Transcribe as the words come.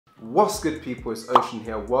What's good people, it's Ocean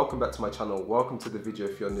here. Welcome back to my channel. Welcome to the video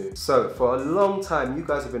if you're new. So for a long time you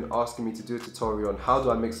guys have been asking me to do a tutorial on how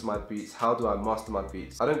do I mix my beats, how do I master my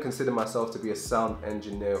beats. I don't consider myself to be a sound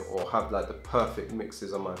engineer or have like the perfect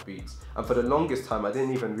mixes on my beats, and for the longest time I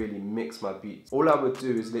didn't even really mix my beats. All I would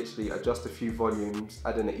do is literally adjust a few volumes,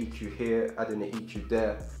 add in an EQ here, add in an EQ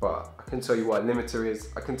there, but I can tell you what a limiter is,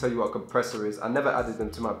 I can tell you what a compressor is. I never added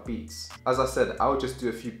them to my beats. As I said, I would just do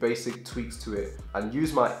a few basic tweaks to it and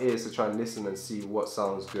use my ears to try and listen and see what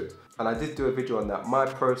sounds good. And I did do a video on that, my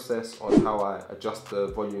process on how I adjust the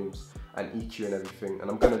volumes and EQ and everything,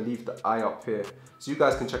 and I'm gonna leave the eye up here so you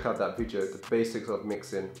guys can check out that video, the basics of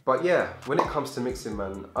mixing. But yeah, when it comes to mixing,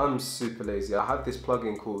 man, I'm super lazy. I have this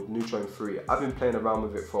plugin called Neutron 3. I've been playing around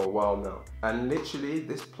with it for a while now, and literally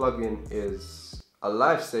this plugin is a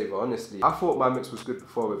lifesaver, honestly. I thought my mix was good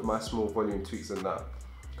before with my small volume tweaks and that.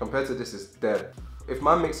 Compared to this, it's dead. If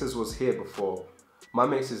my mixes was here before, my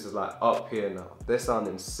mixes is like up here now. They're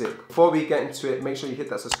sounding sick. Before we get into it, make sure you hit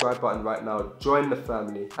that subscribe button right now, join the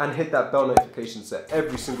family, and hit that bell notification so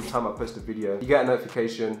every single time I post a video, you get a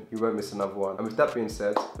notification, you won't miss another one. And with that being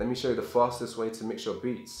said, let me show you the fastest way to mix your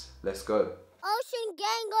beats. Let's go. Ocean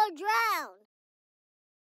gang go drown.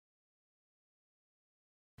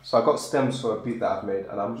 So I got stems for a beat that I've made,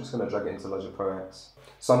 and I'm just gonna drag it into Logic Pro X.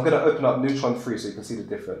 So I'm gonna open up Neutron 3 so you can see the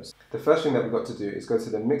difference. The first thing that we've got to do is go to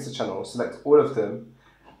the mixer channel, select all of them,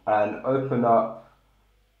 and open up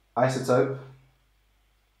Isotope,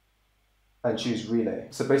 and choose Relay.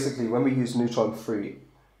 So basically when we use Neutron 3,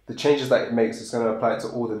 the changes that it makes is gonna apply it to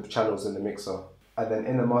all the channels in the mixer. And then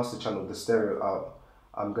in the master channel, the stereo out,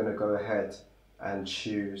 I'm gonna go ahead and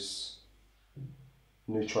choose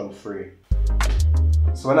Neutron 3.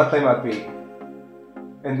 So when I play my beat,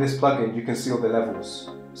 in this plugin you can see all the levels.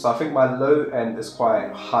 So I think my low end is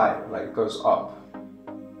quite high, like it goes up,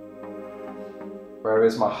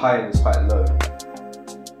 whereas my high end is quite low.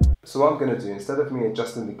 So what I'm going to do, instead of me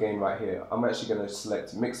adjusting the gain right here, I'm actually going to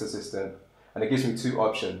select Mix Assistant, and it gives me two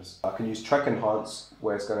options. I can use Track Enhance,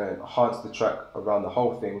 where it's going to enhance the track around the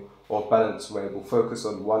whole thing, or Balance, where it will focus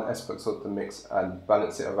on one aspect of the mix and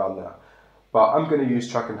balance it around that. But I'm going to use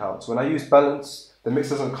Track Enhance. When I use Balance, the mix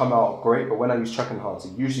doesn't come out great, but when I use Track Enhance,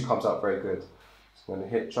 it usually comes out very good. So I'm going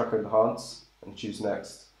to hit Track Enhance and choose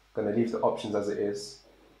Next. I'm going to leave the options as it is,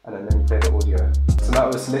 and then play the audio. So now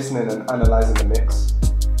it's listening and analysing the mix.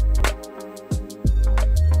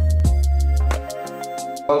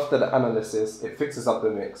 After the analysis, it fixes up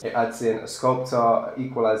the mix. It adds in a sculptor, an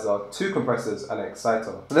equalizer, two compressors, and an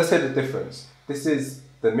exciter. So let's hear the difference. This is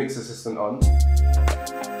the Mix Assistant on.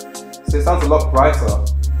 So it sounds a lot brighter.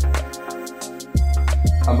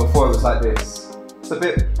 And before it was like this. It's a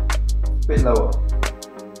bit lower.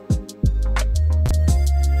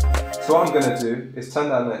 So what I'm going to do is turn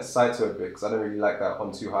down the exciter a bit because I don't really like that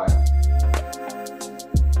on too high.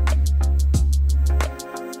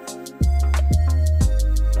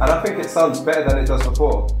 And I think it sounds better than it does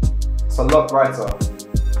before. It's a lot brighter.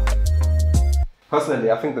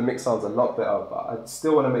 Personally, I think the mix sounds a lot better, but I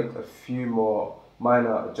still want to make a few more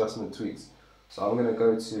minor adjustment tweaks. So I'm going to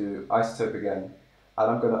go to Isotope again,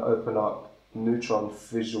 and I'm going to open up Neutron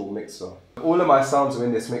Visual Mixer. All of my sounds are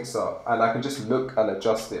in this mixer, and I can just look and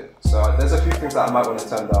adjust it. So there's a few things that I might want to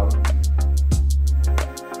turn down.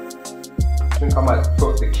 I think I might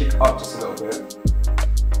put the kick up just a little bit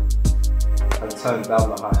and turn down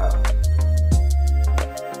the hi-hat.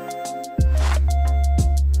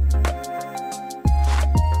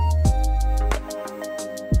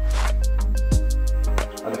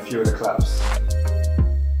 And a few of the claps.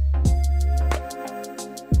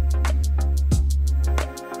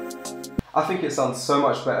 I think it sounds so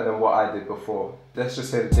much better than what I did before. Let's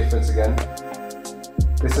just hear the difference again.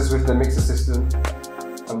 This is with the Mix Assistant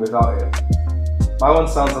and without it. My one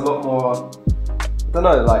sounds a lot more, I don't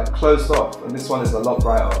know, like closed off, and this one is a lot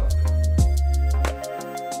brighter.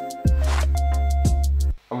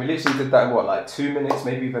 And we literally did that in what, like 2 minutes,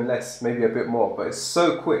 maybe even less, maybe a bit more, but it's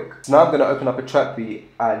so quick. So now I'm going to open up a track beat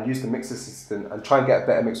and use the Mix Assistant and try and get a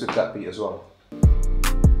better mix with that beat as well.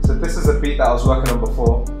 So this is a beat that I was working on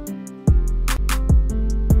before.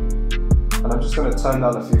 And I'm just going to turn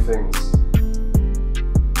down a few things.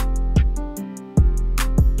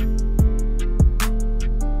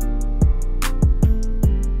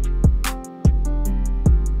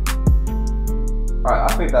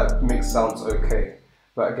 Alright, I think that mix sounds okay.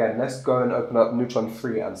 But again, let's go and open up Neutron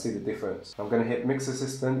 3 and see the difference. I'm going to hit Mix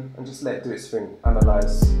Assistant and just let it do its thing,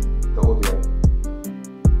 analyse the audio.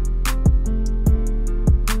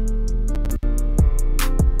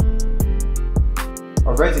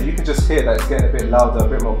 Already you can just hear that it's getting a bit louder, a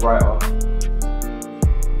bit more brighter.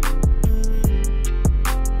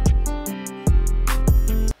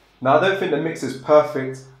 Now I don't think the mix is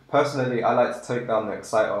perfect. Personally, I like to take down the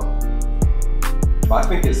exciter, but I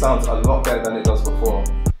think it sounds a lot better than it does before.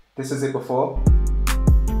 This is it before.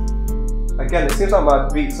 Again, it seems like my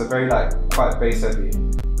beats are very quite bass heavy,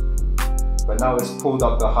 but now it's pulled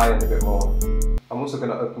up the high end a bit more. I'm also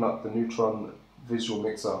going to open up the Neutron visual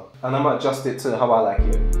mixer and I might adjust it to how I like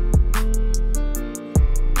it.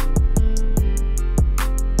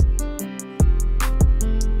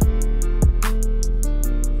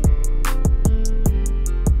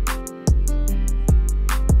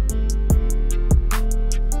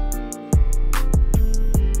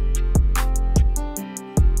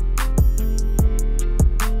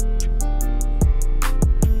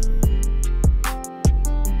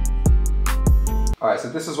 Alright, so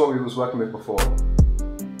this is what we was working with before.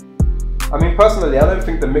 I mean, personally, I don't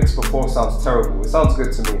think the mix before sounds terrible. It sounds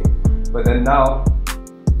good to me. But then now,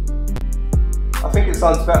 I think it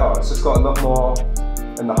sounds better. It's just got a lot more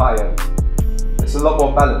in the high end. It's a lot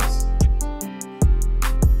more balanced.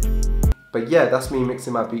 But yeah, that's me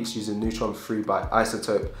mixing my beats using Neutron 3 by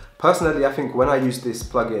Isotope. Personally, I think when I use this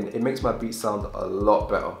plugin, it makes my beats sound a lot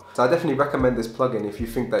better. So I definitely recommend this plugin if you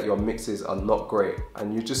think that your mixes are not great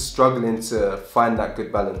and you're just struggling to find that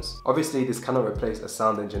good balance. Obviously, this cannot replace a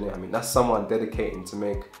sound engineer. I mean, that's someone dedicating to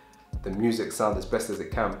make the music sound as best as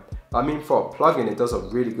it can. I mean, for a plugin, it does a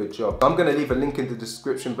really good job. I'm gonna leave a link in the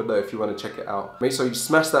description below if you wanna check it out. Make sure you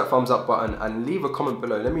smash that thumbs up button and leave a comment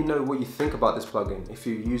below. Let me know what you think about this plugin, if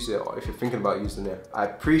you use it or if you're thinking about using it. I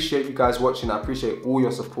appreciate you guys watching. I appreciate all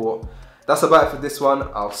your support. That's about it for this one.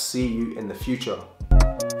 I'll see you in the future.